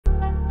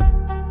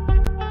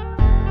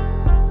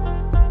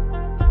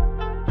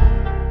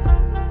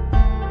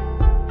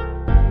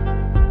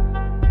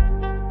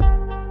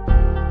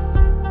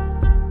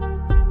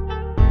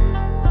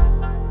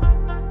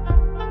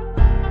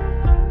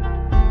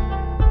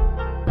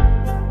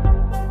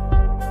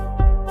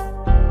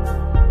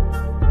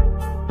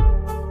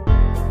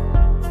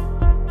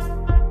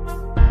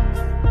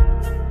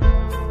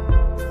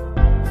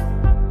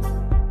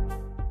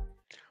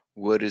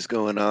is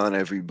going on,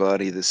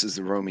 everybody? This is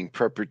the Roaming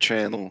Prepper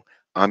channel.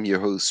 I'm your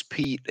host,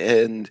 Pete,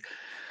 and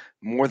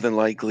more than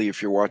likely,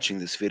 if you're watching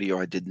this video,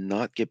 I did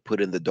not get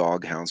put in the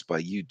doghouse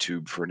by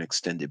YouTube for an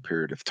extended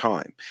period of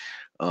time.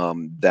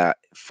 That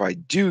if I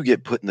do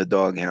get put in the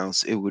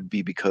doghouse, it would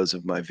be because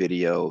of my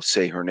video,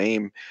 Say Her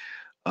Name,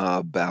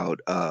 about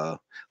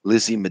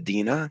Lizzie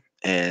Medina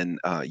and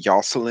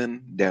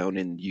Jocelyn down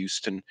in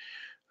Houston,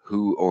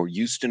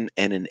 Houston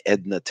and in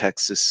Edna,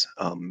 Texas.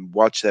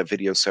 Watch that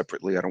video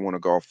separately. I don't want to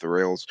go off the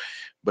rails,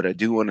 but I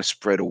do want to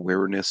spread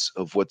awareness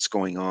of what's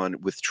going on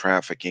with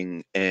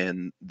trafficking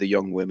and the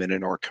young women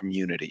in our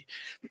community.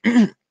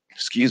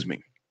 Excuse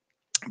me.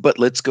 But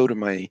let's go to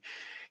my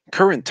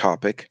current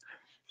topic,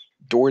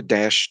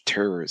 DoorDash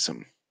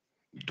terrorism.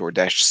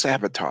 DoorDash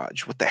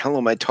sabotage. What the hell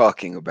am I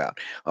talking about?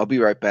 I'll be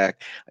right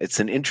back. It's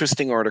an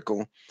interesting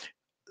article,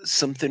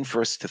 something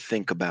for us to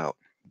think about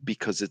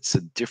because it's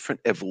a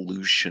different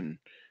evolution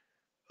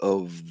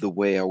of the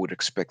way I would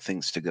expect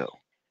things to go.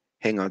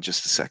 Hang on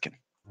just a second.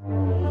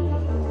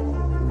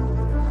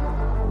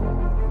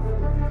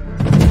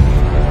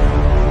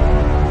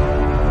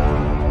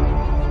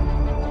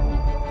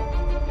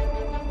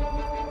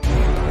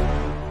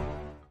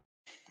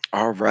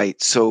 All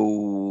right. So,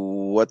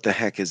 what the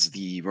heck is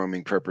the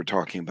roaming prepper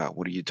talking about?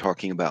 What are you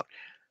talking about?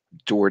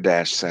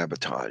 DoorDash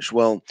sabotage.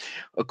 Well,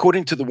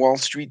 according to the Wall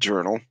Street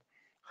Journal,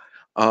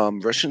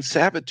 Russian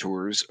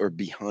saboteurs are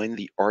behind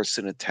the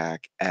arson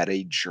attack at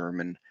a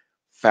German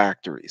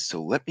factory.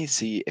 So let me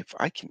see if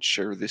I can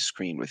share this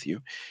screen with you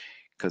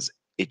because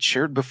it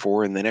shared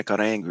before and then it got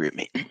angry at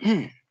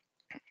me.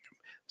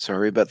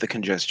 Sorry about the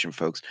congestion,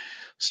 folks.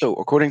 So,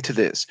 according to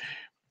this,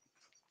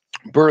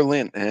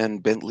 Berlin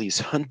and Bentley's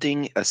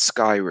hunting a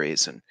sky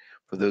raisin.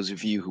 For those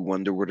of you who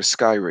wonder what a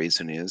sky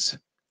raisin is,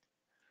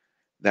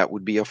 that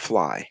would be a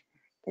fly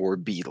or a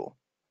beetle.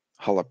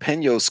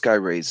 Jalapeno sky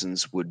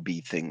raisins would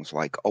be things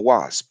like a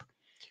wasp.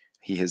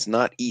 He has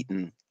not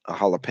eaten a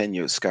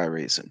jalapeno sky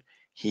raisin.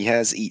 He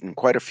has eaten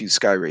quite a few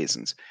sky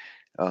raisins.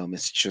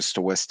 It's just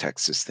a West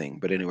Texas thing.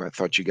 But anyway, I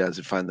thought you guys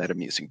would find that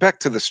amusing. Back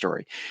to the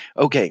story.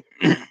 Okay,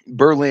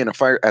 Berlin,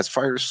 as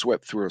fires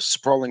swept through a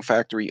sprawling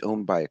factory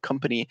owned by a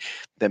company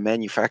that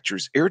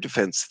manufactures air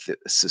defense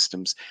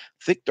systems,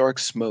 thick dark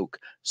smoke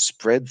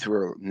spread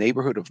through a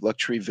neighborhood of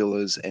luxury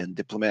villas and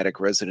diplomatic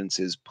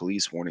residences.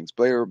 Police warnings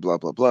blare, blah,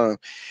 blah, blah.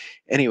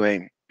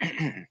 Anyway,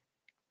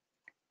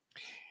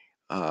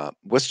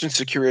 Western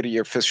security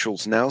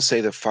officials now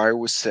say the fire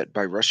was set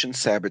by Russian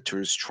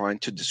saboteurs trying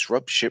to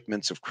disrupt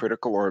shipments of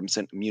critical arms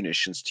and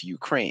munitions to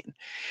Ukraine.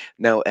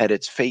 Now, at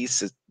its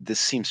face, this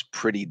seems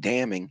pretty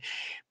damning,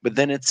 but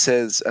then it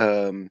says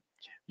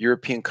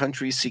European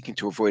countries seeking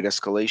to avoid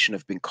escalation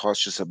have been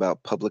cautious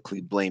about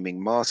publicly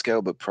blaming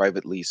Moscow, but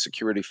privately,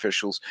 security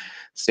officials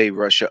say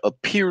Russia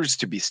appears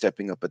to be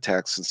stepping up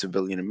attacks on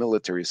civilian and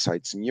military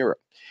sites in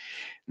Europe.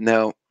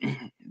 Now,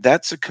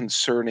 that's a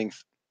concerning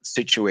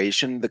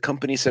situation. The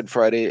company said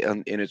Friday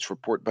in its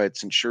report by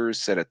its insurers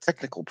said a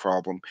technical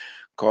problem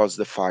caused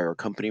the fire. A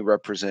company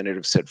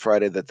representative said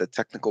Friday that the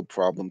technical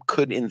problem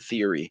could, in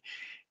theory,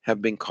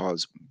 have been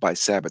caused by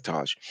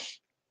sabotage.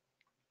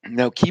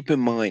 Now, keep in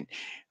mind,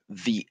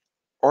 the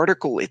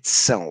article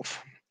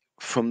itself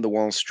from the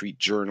Wall Street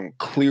Journal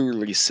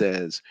clearly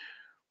says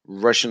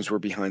Russians were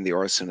behind the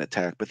arson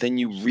attack. But then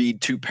you read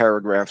two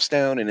paragraphs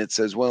down and it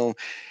says, well,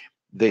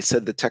 they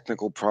said the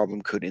technical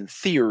problem could, in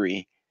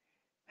theory,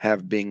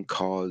 have been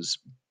caused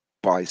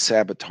by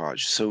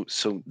sabotage. So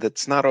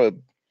that's not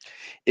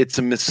it's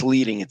a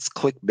misleading, it's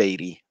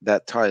clickbaity,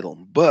 that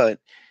title, but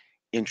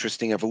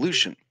interesting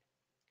evolution.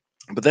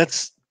 But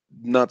that's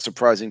not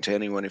surprising to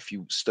anyone if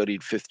you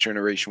studied fifth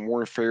generation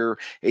warfare,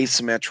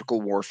 asymmetrical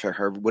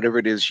warfare, whatever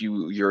it is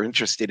you're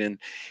interested in,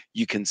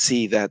 you can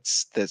see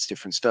that's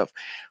different stuff.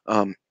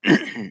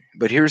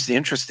 But here's the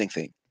interesting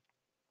thing.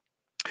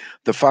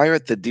 The fire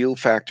at the Deal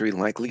factory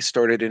likely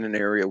started in an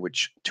area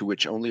to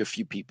which only a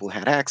few people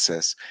had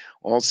access.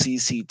 All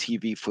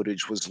CCTV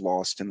footage was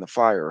lost in the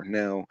fire.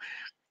 Now,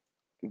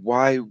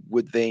 why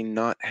would they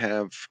not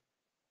have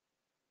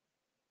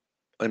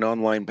an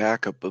online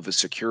backup of a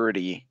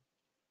security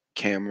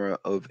camera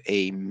of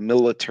a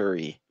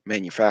military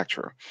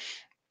manufacturer?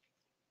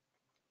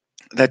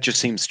 That just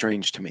seems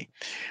strange to me.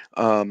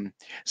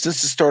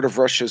 Since the start of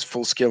Russia's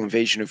full-scale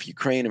invasion of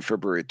Ukraine in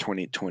February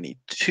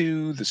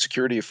 2022, the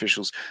security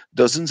officials,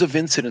 dozens of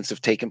incidents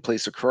have taken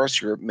place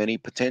across Europe, many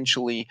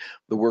potentially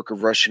the work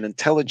of Russian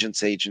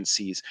intelligence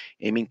agencies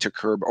aiming to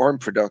curb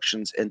arms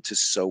productions and to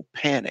sow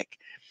panic.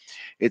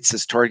 It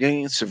says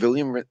targeting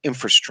civilian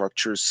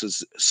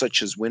infrastructures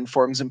such as wind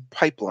farms and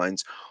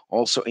pipelines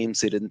also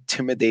aims at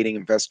intimidating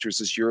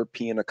investors as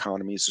European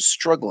economies are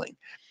struggling.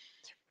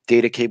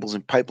 Data cables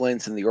and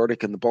pipelines in the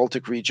Arctic and the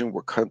Baltic region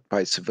were cut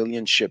by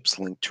civilian ships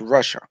linked to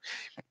Russia.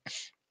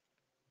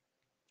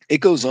 It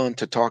goes on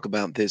to talk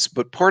about this,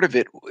 but part of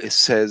it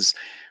says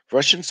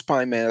Russian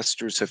spy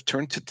masters have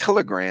turned to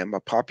Telegram, a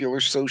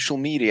popular social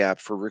media app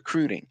for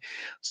recruiting.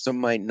 Some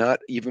might not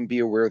even be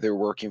aware they're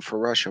working for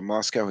Russia.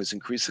 Moscow has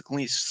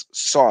increasingly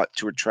sought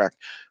to attract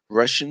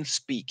Russian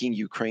speaking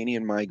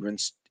Ukrainian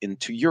migrants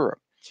into Europe.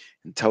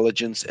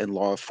 intelligence and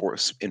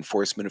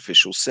enforcement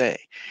officials say.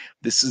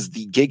 This is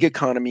the gig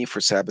economy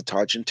for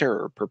sabotage and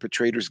terror.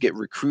 Perpetrators get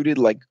recruited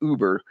like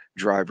Uber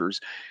drivers,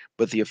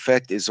 but the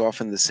effect is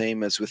often the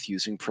same as with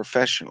using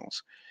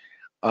professionals.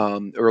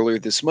 Earlier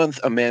this month,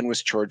 a man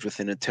was charged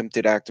with an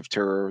attempted act of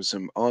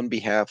terrorism on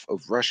behalf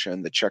of Russia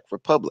and the Czech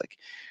Republic,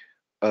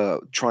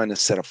 trying to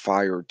set a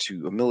fire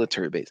to a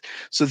military base.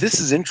 So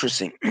this is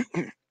interesting.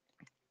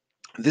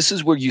 This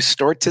is where you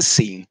start to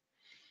see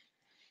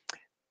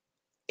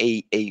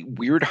a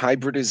weird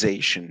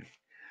hybridization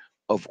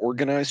of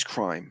organized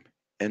crime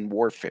and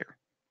warfare.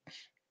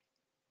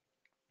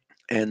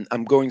 And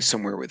I'm going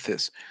somewhere with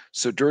this.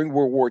 So during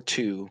World War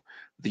II,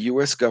 the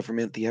US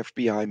government, the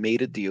FBI,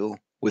 made a deal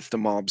with the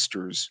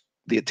mobsters,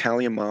 the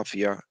Italian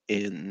mafia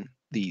in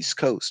the East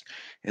Coast.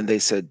 And they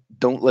said,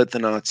 don't let the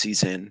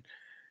Nazis in.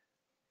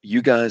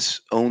 You guys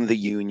own the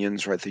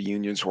unions, right? The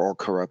unions were all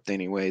corrupt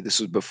anyway.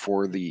 This was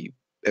before the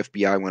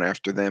FBI went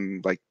after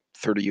them like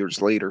 30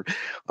 years later.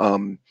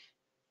 Um,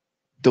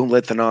 don't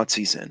let the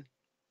Nazis in.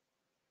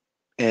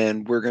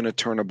 And we're going to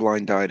turn a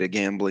blind eye to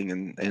gambling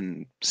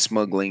and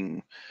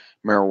smuggling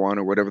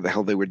marijuana, whatever the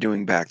hell they were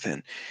doing back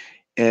then.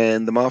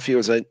 And the mafia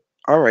was like,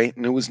 all right.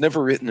 And it was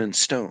never written in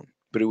stone,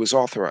 but it was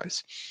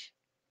authorized.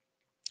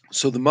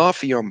 So the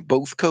mafia on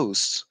both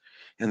coasts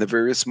and the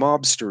various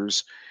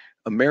mobsters,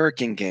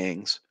 American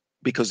gangs,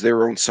 because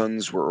their own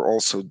sons were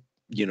also,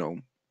 you know,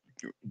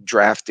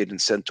 drafted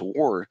and sent to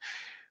war,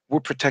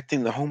 were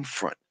protecting the home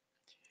front.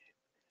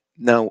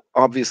 Now,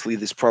 obviously,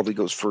 this probably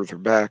goes further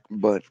back,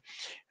 but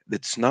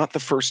it's not the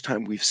first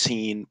time we've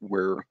seen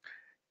where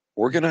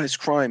organized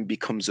crime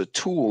becomes a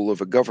tool of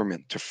a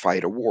government to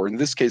fight a war. In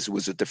this case, it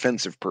was a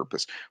defensive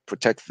purpose,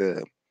 protect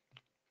the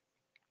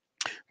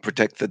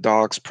protect the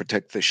docks,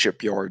 protect the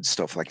shipyards,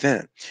 stuff like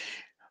that.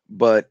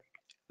 But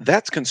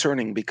that's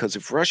concerning because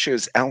if Russia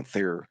is out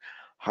there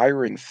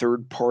hiring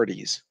third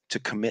parties to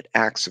commit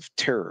acts of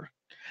terror,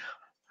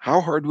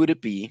 how hard would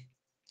it be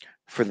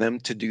for them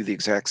to do the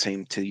exact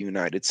same to the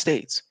United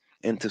States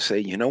and to say,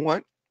 you know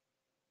what?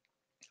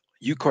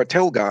 You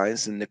cartel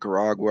guys in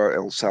Nicaragua,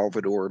 El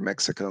Salvador,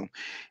 Mexico,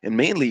 and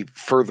mainly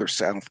further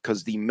south,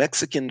 because the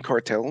Mexican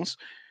cartels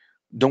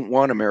don't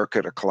want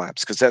America to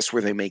collapse because that's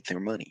where they make their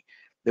money.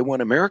 They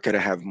want America to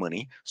have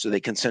money so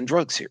they can send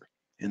drugs here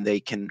and they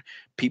can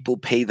people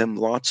pay them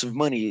lots of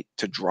money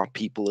to drop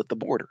people at the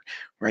border,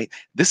 right?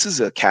 This is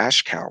a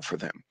cash cow for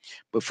them.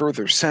 But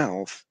further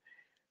south,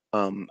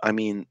 I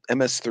mean,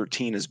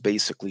 MS-13 is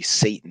basically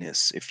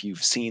Satanists. If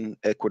you've seen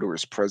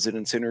Ecuador's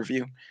president's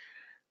interview,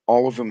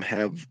 all of them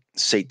have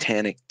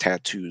satanic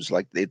tattoos.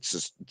 Like it's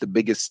just the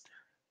biggest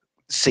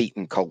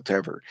Satan cult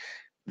ever.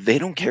 They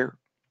don't care.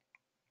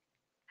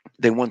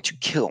 They want to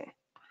kill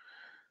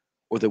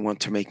or they want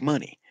to make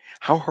money.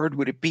 How hard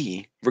would it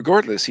be,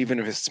 regardless, even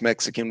if it's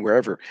Mexican,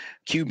 wherever,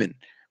 Cuban,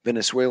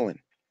 Venezuelan,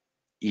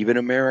 even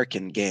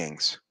American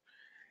gangs?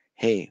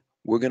 Hey,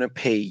 we're going to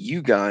pay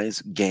you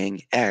guys,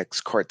 Gang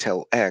X,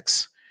 Cartel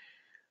X,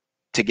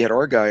 to get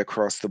our guy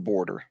across the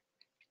border,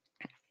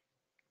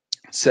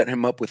 set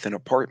him up with an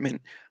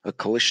apartment, a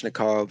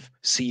Kalashnikov,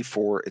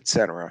 C4,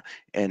 etc.,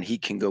 and he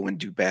can go and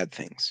do bad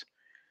things.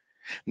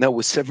 Now,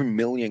 with 7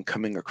 million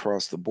coming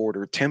across the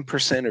border,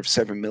 10% of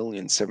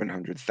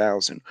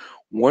 7,700,000,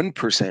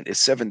 1% is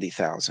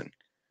 70,000.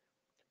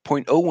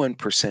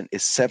 0.01%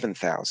 is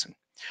 7,000.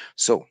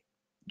 So,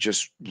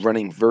 just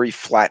running very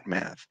flat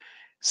math,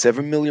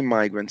 7 million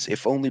migrants,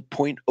 if only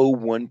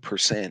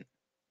 0.01%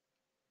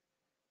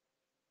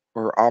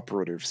 are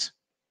operatives,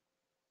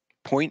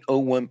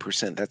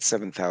 0.01%, that's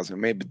 7,000. I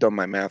may have done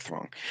my math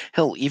wrong.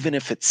 Hell, even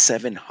if it's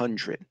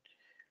 700,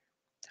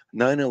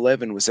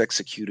 9/11 was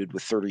executed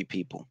with 30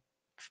 people,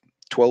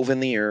 12 in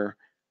the air,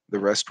 the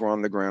rest were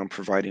on the ground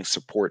providing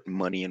support and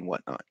money and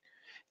whatnot.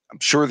 I'm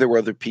sure there were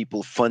other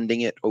people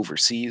funding it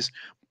overseas,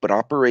 but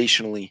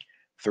operationally,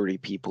 30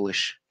 people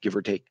ish, give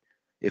or take,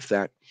 if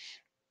that,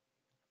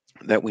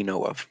 that we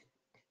know of.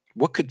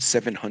 What could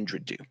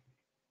 700 do?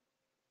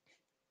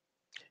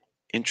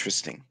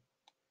 Interesting.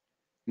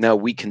 Now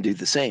we can do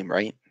the same,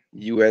 right?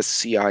 US,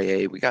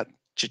 CIA, we got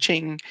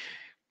cha-ching.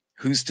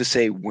 Who's to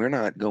say we're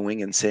not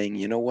going and saying,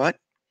 you know what?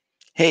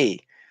 Hey,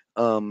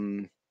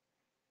 um,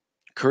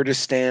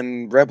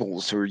 Kurdistan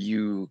rebels or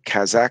you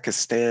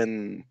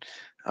Kazakhstan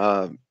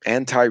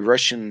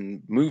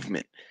anti-Russian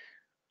movement,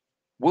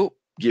 we'll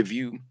give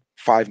you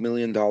 $5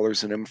 million in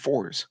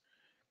M4s.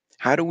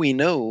 How do we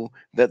know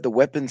that the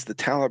weapons the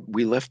Taliban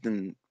we left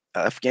in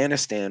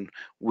Afghanistan,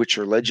 which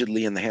are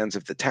allegedly in the hands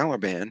of the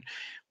Taliban,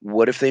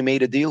 what if they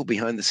made a deal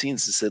behind the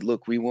scenes and said,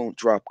 look, we won't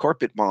drop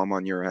carpet bomb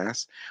on your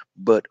ass,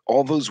 but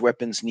all those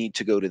weapons need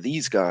to go to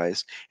these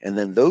guys, and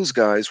then those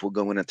guys will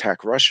go and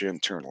attack Russia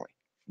internally?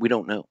 We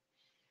don't know.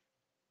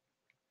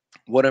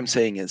 What I'm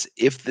saying is,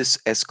 if this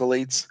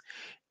escalates,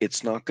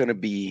 it's not going to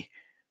be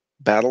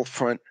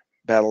battlefront,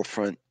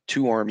 battlefront,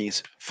 two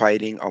armies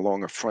fighting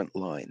along a front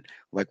line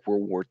like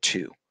World War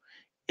II.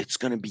 It's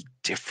going to be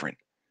different.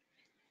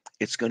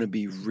 It's going to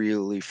be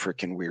really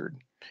freaking weird.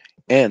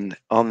 And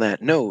on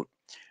that note,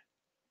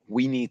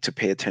 we need to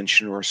pay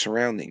attention to our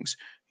surroundings.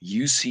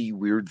 You see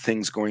weird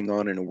things going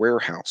on in a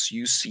warehouse.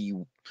 You see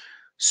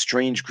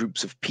strange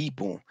groups of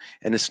people.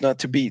 And it's not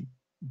to be,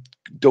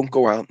 don't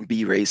go out and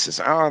be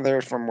racist. Oh,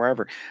 they're from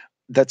wherever.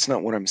 That's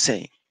not what I'm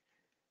saying.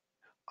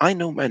 I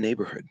know my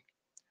neighborhood.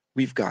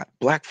 We've got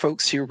black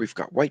folks here, we've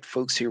got white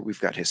folks here, we've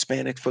got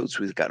Hispanic folks,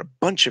 we've got a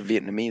bunch of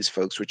Vietnamese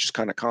folks, which is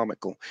kind of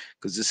comical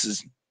because this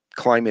is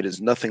climate is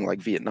nothing like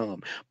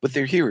Vietnam. But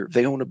they're here.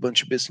 They own a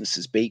bunch of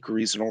businesses,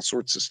 bakeries, and all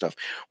sorts of stuff.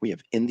 We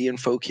have Indian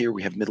folk here,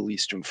 we have Middle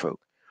Eastern folk.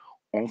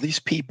 All these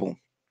people,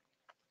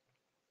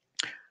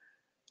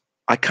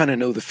 I kind of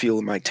know the feel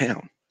of my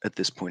town at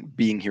this point,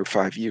 being here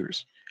 5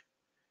 years.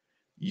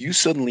 You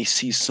suddenly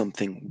see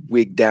something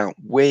wigged out,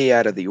 way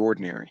out of the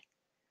ordinary.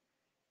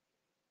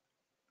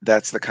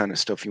 That's the kind of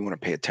stuff you want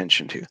to pay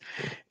attention to.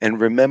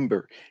 And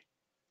remember,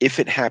 if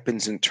it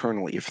happens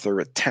internally, if there are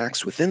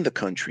attacks within the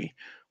country,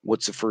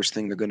 what's the first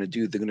thing they're going to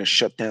do? They're going to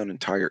shut down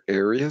entire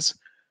areas,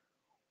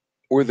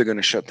 or they're going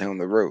to shut down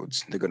the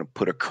roads. They're going to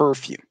put a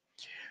curfew.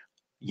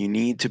 You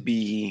need to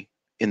be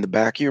in the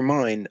back of your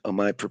mind, am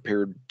I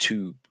prepared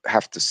to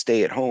have to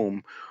stay at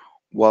home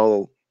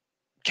while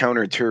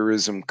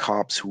counterterrorism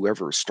cops,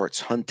 whoever,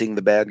 starts hunting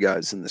the bad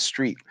guys in the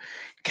street?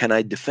 Can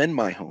I defend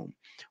my home?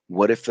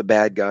 What if the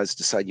bad guys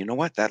decide, you know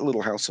what, that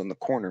little house on the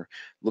corner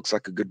looks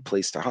like a good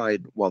place to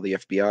hide while the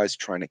FBI is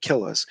trying to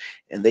kill us,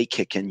 and they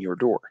kick in your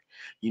door?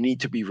 You need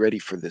to be ready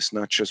for this,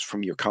 not just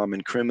from your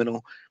common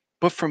criminal,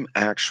 but from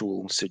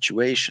actual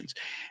situations.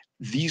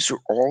 These are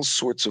all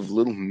sorts of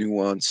little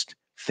nuanced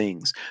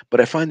things.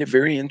 But I find it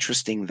very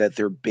interesting that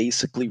they're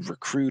basically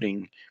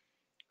recruiting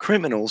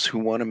criminals who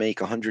want to make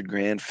 100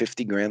 grand,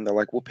 50 grand. They're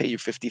like, we'll pay you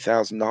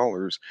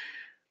 $50,000,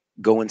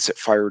 go and set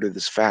fire to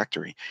this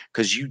factory.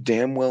 Because you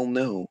damn well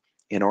know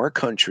in our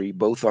country,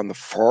 both on the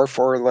far,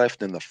 far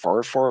left and the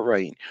far, far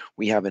right,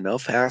 we have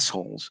enough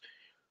assholes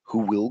who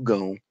will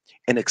go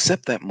and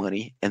accept that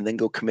money and then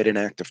go commit an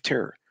act of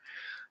terror.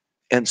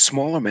 And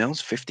small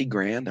amounts, 50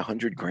 grand,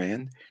 100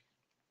 grand,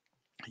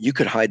 you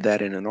could hide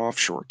that in an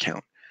offshore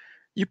account.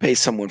 You pay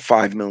someone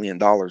 $5 million,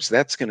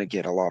 that's going to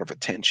get a lot of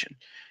attention.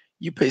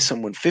 You pay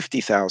someone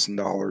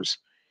 $50,000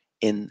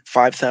 in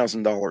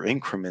 $5,000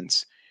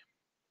 increments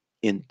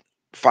in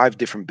 5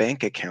 different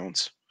bank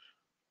accounts,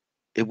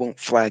 it won't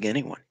flag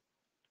anyone.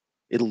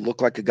 It'll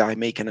look like a guy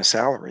making a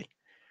salary.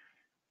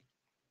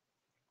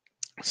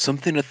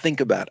 Something to think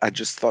about. I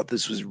just thought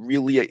this was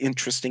really an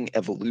interesting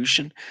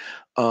evolution.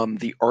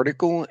 The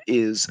article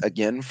is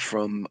again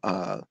from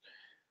oh,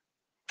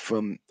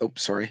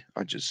 sorry,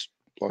 I just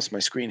lost my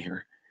screen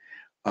here.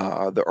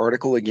 The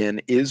article again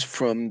is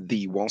from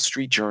the Wall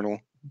Street Journal.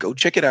 Go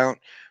check it out,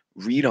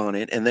 read on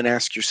it, and then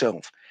ask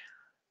yourself,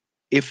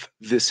 if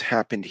this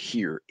happened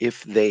here,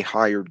 if they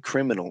hired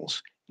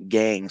criminals,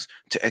 gangs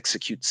to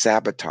execute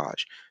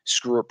sabotage,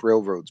 screw up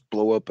railroads,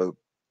 blow up a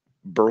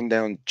burn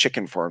down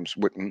chicken farms,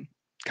 wouldn't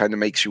kind of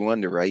makes you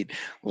wonder, right?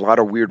 A lot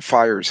of weird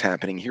fires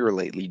happening here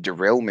lately,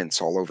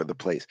 derailments all over the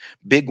place.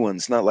 Big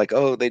ones, not like,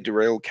 oh, they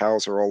derailed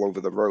cows are all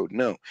over the road.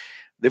 No,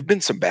 there've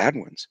been some bad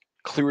ones.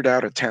 Cleared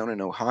out a town in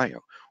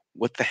Ohio.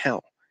 What the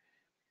hell?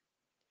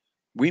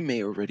 We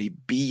may already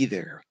be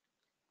there.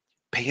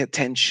 Pay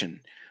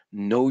attention,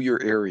 know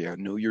your area,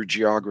 know your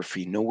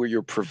geography, know where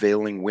your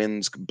prevailing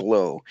winds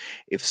blow.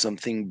 If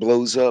something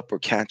blows up or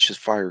catches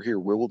fire here,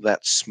 where will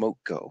that smoke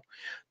go?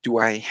 Do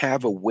I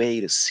have a way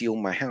to seal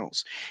my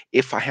house?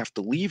 If I have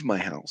to leave my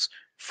house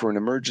for an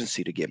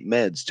emergency to get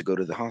meds to go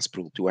to the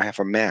hospital, do I have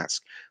a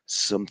mask,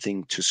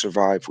 something to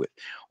survive with?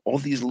 All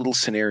these little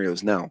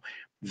scenarios. Now,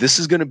 this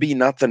is going to be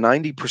not the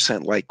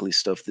 90% likely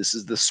stuff. This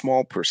is the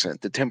small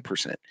percent, the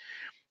 10%.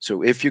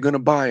 So if you're going to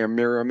buy a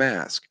mirror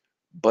mask,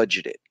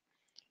 budget it.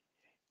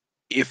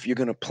 If you're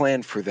going to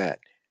plan for that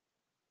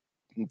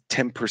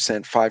 10%,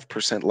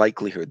 5%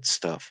 likelihood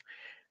stuff,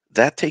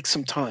 that takes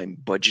some time.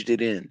 Budget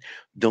it in.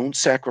 Don't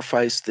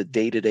sacrifice the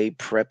day to day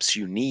preps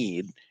you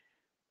need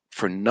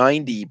for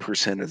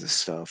 90% of the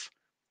stuff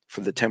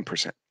for the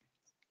 10%.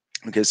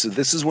 Okay, so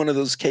this is one of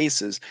those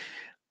cases.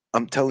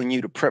 I'm telling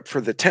you to prep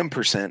for the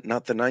 10%,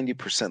 not the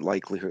 90%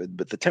 likelihood,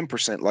 but the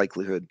 10%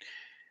 likelihood,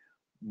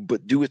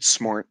 but do it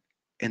smart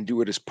and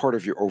do it as part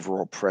of your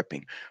overall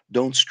prepping.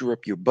 Don't screw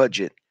up your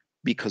budget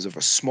because of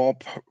a small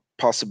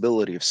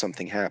possibility of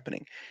something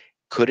happening.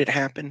 Could it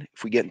happen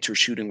if we get into a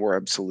shooting war?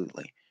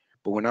 Absolutely.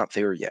 But we're not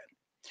there yet.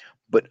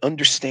 But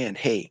understand,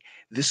 hey,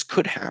 this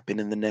could happen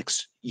in the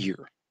next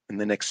year, in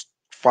the next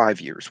 5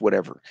 years,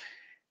 whatever.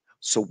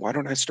 So why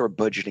don't I start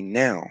budgeting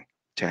now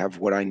to have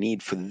what I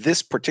need for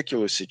this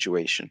particular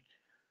situation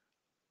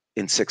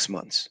in 6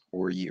 months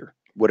or a year,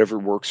 whatever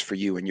works for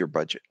you and your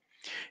budget?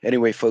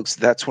 Anyway, folks,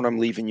 that's what I'm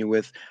leaving you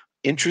with.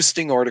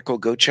 Interesting article.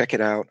 Go check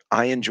it out.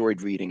 I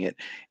enjoyed reading it.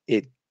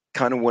 It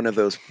kind of one of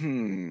those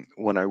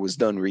when I was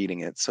done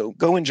reading it. So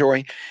go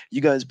enjoy. You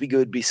guys be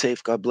good, be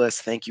safe. God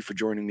bless. Thank you for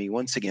joining me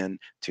once again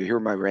to hear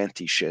my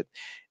ranty shit.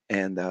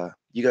 And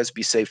you guys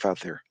be safe out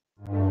there.